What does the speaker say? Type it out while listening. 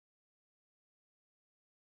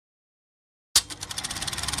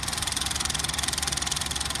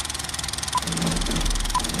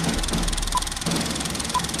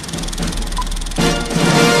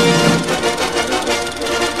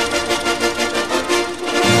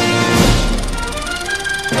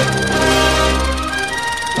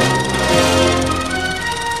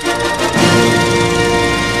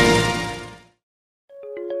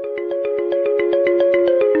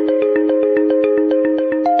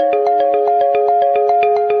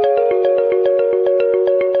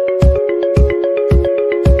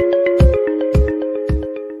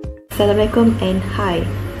Assalamualaikum and hi.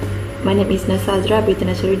 My name is Nasa Azra Binti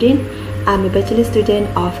Nasruddin. I'm a bachelor student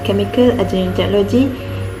of Chemical Engineering Technology,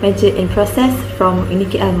 major in process from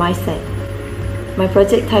InSIDE InSIDE. My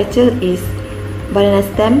project title is Banana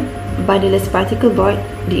Stem Binderless Particleboard,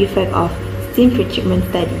 the effect of steam pretreatment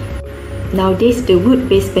study. Nowadays, the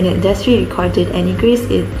wood-based panel industry recorded an increase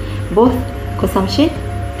in both consumption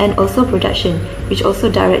and also production, which also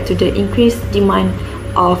direct to the increased demand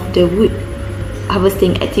of the wood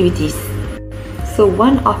harvesting activities. So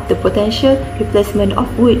one of the potential replacement of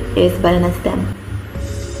wood is banana stem.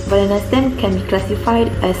 Banana stem can be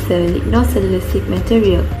classified as a lignocellulosic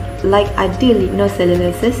material. Like other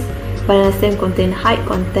lignocelluloses, banana stem contain high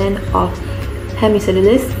content of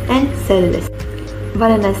hemicellulose and cellulose.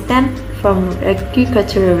 Banana stem from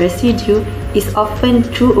agricultural residue is often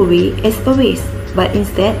thrown away as a waste, but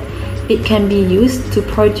instead it can be used to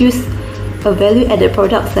produce a value-added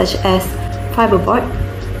product such as fiberboard,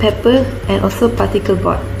 paper, and also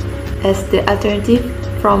particleboard as the alternative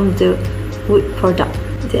from the wood product.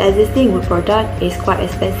 The existing wood product is quite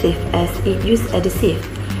expensive as it uses adhesive,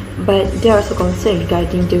 but there are also concerns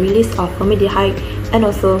regarding the release of formaldehyde and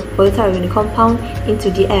also volatile organic compound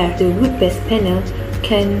into the air. The wood-based panel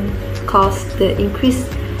can cause the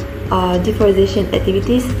increased deforestation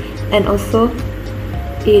activities, and also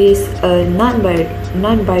it is a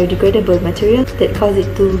non-biodegradable material that causes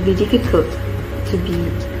it to be difficult to be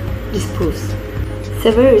disposed.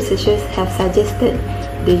 Several researchers have suggested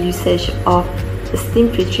the usage of steam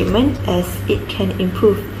pretreatment as it can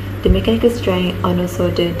improve the mechanical strength and also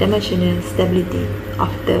the dimensional stability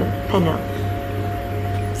of the panel.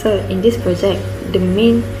 So in this project, the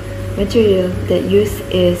main material that used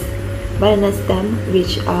is banana stem,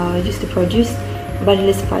 which are used to produce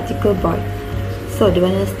binderless particle board. So the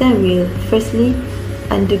banana stem will firstly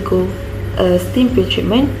undergo a steam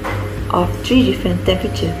pretreatment of 3 different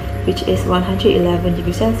temperatures, which is 111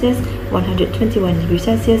 degrees Celsius, 121 degrees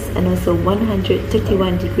Celsius, and also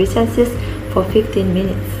 131 degrees Celsius for 15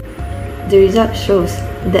 minutes. The result shows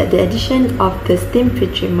that the addition of the steam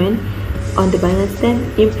pretreatment on the banana stem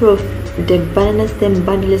improved the banana stem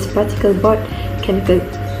binderless particle board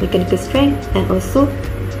mechanical strength and also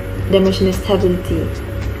dimensional stability.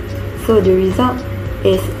 So the result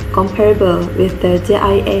is comparable with the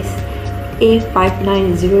JIS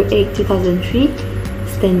A5908-2003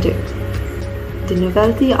 standard. The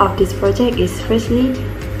novelty of this project is firstly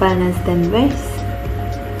banana stem waste,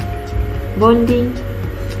 bonding,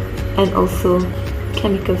 and also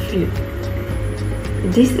chemical free.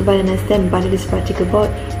 This banana stem binderless particle board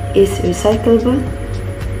is recyclable,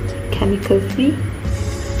 chemical free,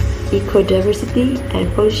 eco-diversity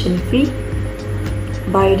and pollution free,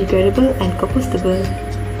 biodegradable and compostable,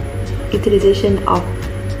 utilization of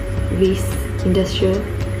waste industrial,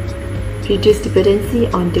 reduce dependency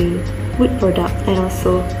on the wood product, and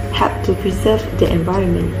also help to preserve the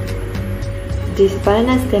environment. This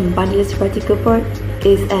banana stem binderless particle board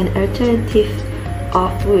is an alternative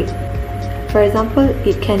of wood. For example,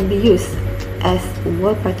 it can be used as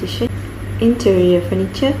wall partition, interior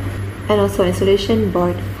furniture, and also insulation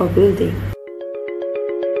board for building.